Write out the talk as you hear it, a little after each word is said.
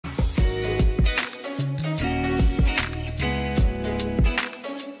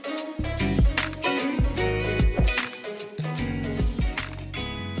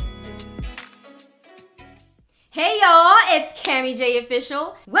Cami J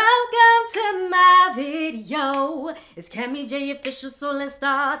Official. Welcome to my video. It's Cami J Official, so let's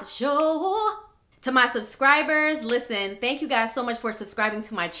start the show. To my subscribers, listen, thank you guys so much for subscribing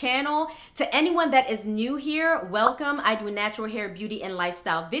to my channel. To anyone that is new here, welcome. I do natural hair, beauty, and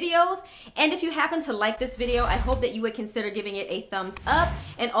lifestyle videos. And if you happen to like this video, I hope that you would consider giving it a thumbs up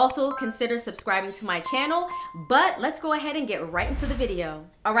and also consider subscribing to my channel. But let's go ahead and get right into the video.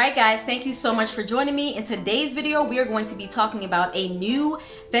 All right, guys, thank you so much for joining me. In today's video, we are going to be talking about a new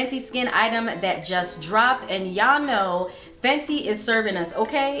Fenty skin item that just dropped. And y'all know Fenty is serving us,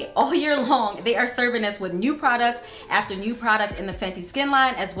 okay? All year long, they are serving us with new product after new product in the Fenty skin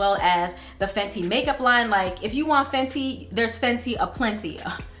line, as well as the Fenty makeup line. Like, if you want Fenty, there's Fenty aplenty.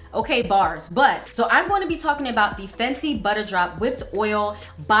 Okay, bars. But so I'm going to be talking about the Fenty Butta Drop whipped oil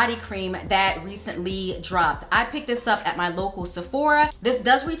body cream that recently dropped. I picked this up at my local Sephora. This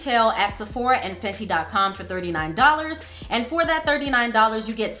does retail at Sephora and Fenty.com for $39. And for that $39,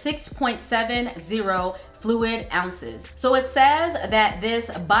 you get 6.70 fluid ounces. So it says that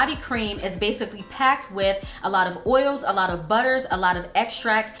this body cream is basically packed with a lot of oils, a lot of butters, a lot of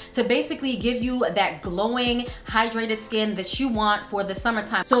extracts to basically give you that glowing, hydrated skin that you want for the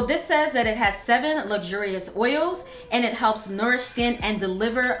summertime. So this says that it has 7 luxurious oils and it helps nourish skin and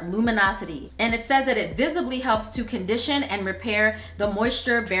deliver luminosity. And it says that it visibly helps to condition and repair the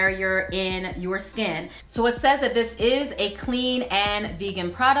moisture barrier in your skin. So it says that this is a clean and vegan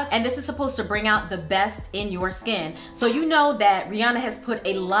product, and this is supposed to bring out the best in your skin. So you know that Rihanna has put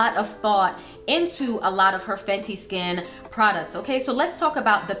a lot of thought into a lot of her Fenty skin products. Okay, so let's talk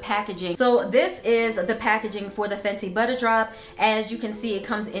about the packaging. So this is the packaging for the Fenty Butta Drop. As you can see, it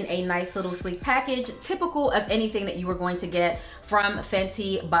comes in a nice little sleek package, typical of anything that you are going to get from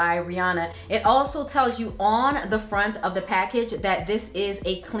Fenty by Rihanna. It also tells you on the front of the package that this is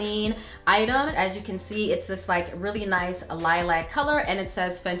a clean item. As you can see, it's this like really nice lilac color, and it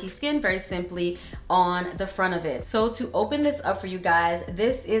says Fenty Skin very simply on the front of it. So to open this up for you guys,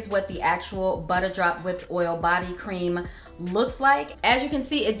 this is what the actual Butta Drop whipped oil body cream looks like. As you can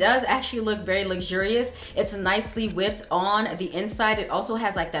see, it does actually look very luxurious. It's nicely whipped on the inside. It also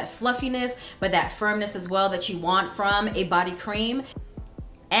has like that fluffiness, but that firmness as well that you want from a body cream.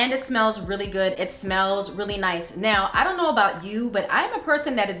 And it smells really good. It smells really nice. Now, I don't know about you, but I'm a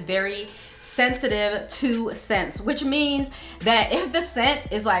person that is very sensitive to scents, which means that if the scent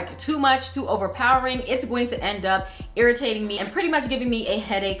is like too much, too overpowering, it's going to end up irritating me and pretty much giving me a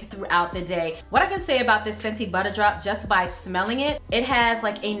headache throughout the day. What I can say about this Fenty Butta Drop just by smelling it, it has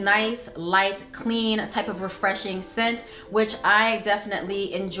like a nice, light, clean type of refreshing scent, which I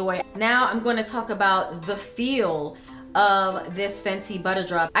definitely enjoy. Now I'm going to talk about the feel of this Fenty Butta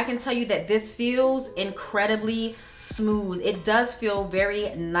Drop. I can tell you that this feels incredibly smooth. It does feel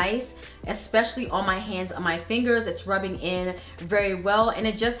very nice, especially on my hands, on my fingers. It's rubbing in very well, and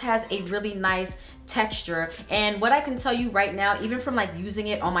it just has a really nice texture. And what I can tell you right now, even from like using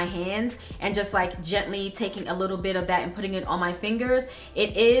it on my hands and just like gently taking a little bit of that and putting it on my fingers,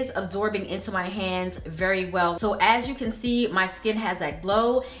 it is absorbing into my hands very well. So as you can see, my skin has that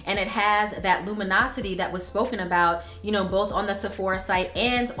glow and it has that luminosity that was spoken about, you know, both on the Sephora site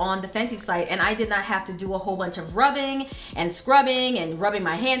and on the Fenty site. And I did not have to do a whole bunch of rubbing and scrubbing and rubbing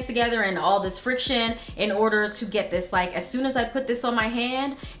my hands together and all this friction in order to get this. Like, as soon as I put this on my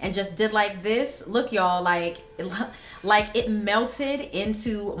hand and just did like this, look y'all, like it melted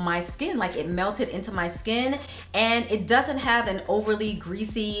into my skin. Like, it melted into my skin, and it doesn't have an overly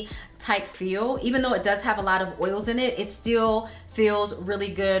greasy type feel. Even though it does have a lot of oils in it, it still feels really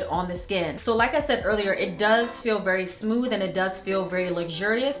good on the skin. So like I said earlier, it does feel very smooth and it does feel very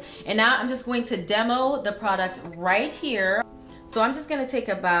luxurious. And now I'm just going to demo the product right here. So I'm just gonna take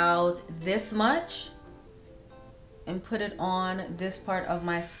about this much and put it on this part of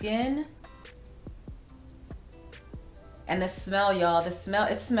my skin. And the smell, y'all, the smell,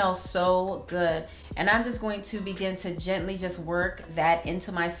 it smells so good. And I'm just going to begin to gently just work that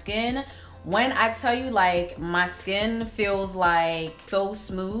into my skin. When I tell you, like, my skin feels like so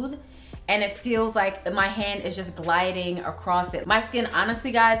smooth, and it feels like my hand is just gliding across it. My skin,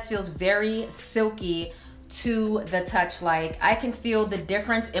 honestly guys, feels very silky to the touch. Like, I can feel the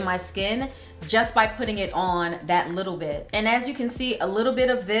difference in my skin just by putting it on that little bit. And as you can see, a little bit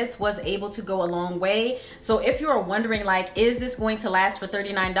of this was able to go a long way. So if you're wondering, like, is this going to last for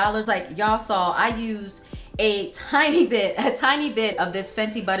 $39? Like y'all saw, I used a tiny bit of this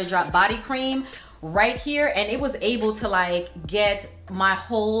Fenty Butta Drop body cream right here, and it was able to like get my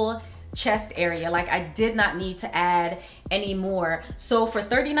whole chest area. Like, I did not need to add any more. So for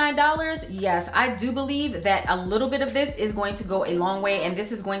 $39, yes, I do believe that a little bit of this is going to go a long way, and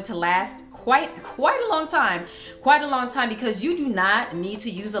this is going to last quite a long time. Quite a long time, because you do not need to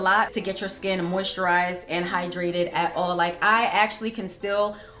use a lot to get your skin moisturized and hydrated at all. Like, I actually can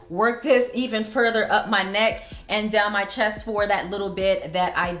still work this even further up my neck and down my chest for that little bit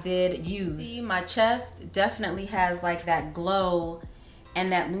that I did use. See, my chest definitely has like that glow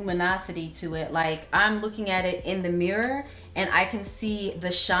and that luminosity to it. Like, I'm looking at it in the mirror and I can see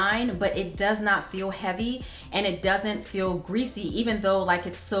the shine, but it does not feel heavy and it doesn't feel greasy. Even though like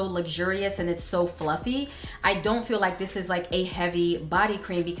it's so luxurious and it's so fluffy, I don't feel like this is like a heavy body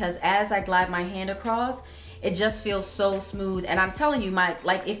cream, because as I glide my hand across, it just feels so smooth. And I'm telling you,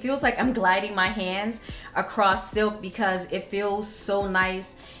 it feels like I'm gliding my hands across silk, because it feels so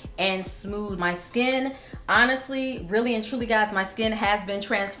nice and smooth. My skin, honestly, really and truly, guys, my skin has been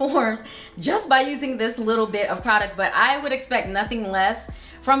transformed just by using this little bit of product. But I would expect nothing less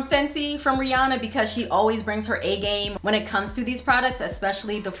from Fenty, from Rihanna, because she always brings her A game when it comes to these products,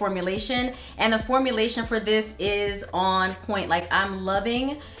 especially the formulation. And the formulation for this is on point. Like, I'm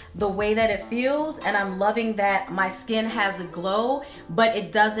loving the way that it feels, and I'm loving that my skin has a glow, but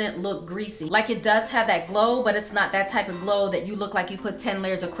it doesn't look greasy. Like, it does have that glow, but it's not that type of glow that you look like you put 10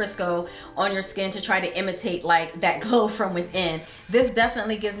 layers of Crisco on your skin to try to imitate like that glow from within. This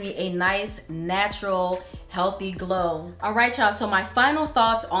definitely gives me a nice, natural, healthy glow. All right, y'all, so my final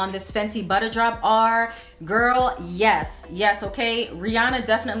thoughts on this Fenty Butta Drop are, girl, yes, okay, Rihanna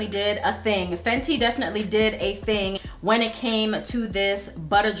definitely did a thing. Fenty definitely did a thing when it came to this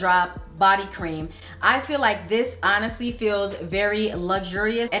Butta Drop body cream. I feel like this honestly feels very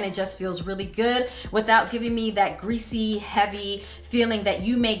luxurious, and it just feels really good without giving me that greasy, heavy feeling that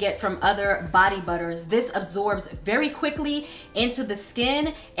you may get from other body butters. This absorbs very quickly into the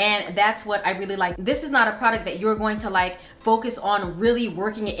skin, and that's what I really like. This is not a product that you're going to like focus on really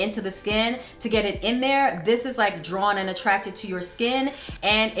working it into the skin to get it in there. This is like drawn and attracted to your skin,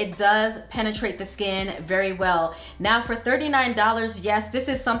 and it does penetrate the skin very well. Now for $39, yes, this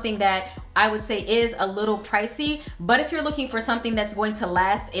is something that I would say is a little pricey, but if you're looking for something that's going to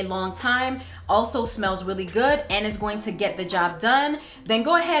last a long time, also smells really good, and is going to get the job done, then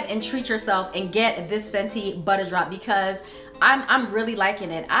go ahead and treat yourself and get this Fenty Butta Drop, because I'm really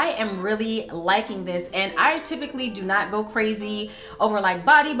liking it. I am really liking this, and I typically do not go crazy over like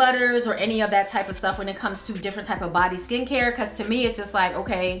body butters or any of that type of stuff when it comes to different type of body skincare, because to me it's just like,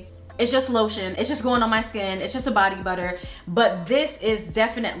 okay, it's just lotion, it's just going on my skin, it's just a body butter. But this is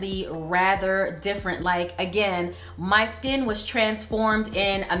definitely rather different. Like, again, my skin was transformed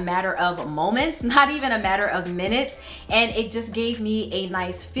in a matter of moments, not even a matter of minutes, and it just gave me a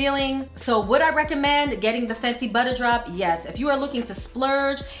nice feeling. So would I recommend getting the Fenty Butta Drop? Yes. If you are looking to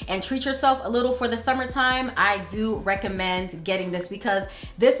splurge and treat yourself a little for the summertime, I do recommend getting this, because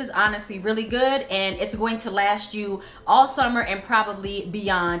this is honestly really good, and it's going to last you all summer and probably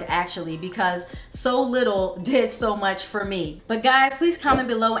beyond, actually, because so little did so much for me. But guys, please comment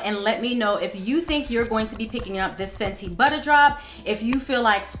below and let me know if you think you're going to be picking up this Fenty Butta Drop, if you feel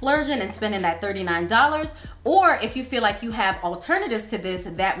like splurging and spending that $39, or if you feel like you have alternatives to this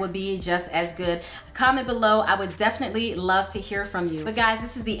that would be just as good. Comment below. I would definitely love to hear from you. But guys,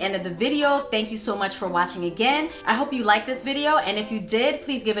 this is the end of the video. Thank you so much for watching again. I hope you liked this video, and if you did,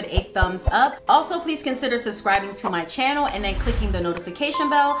 please give it a thumbs up. Also, please consider subscribing to my channel and then clicking the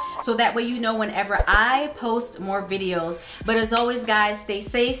notification bell, so that way you know whenever I post more videos. But as always, guys, stay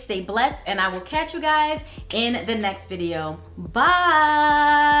safe, stay blessed, and I will catch you guys in the next video.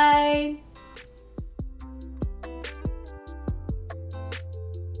 Bye!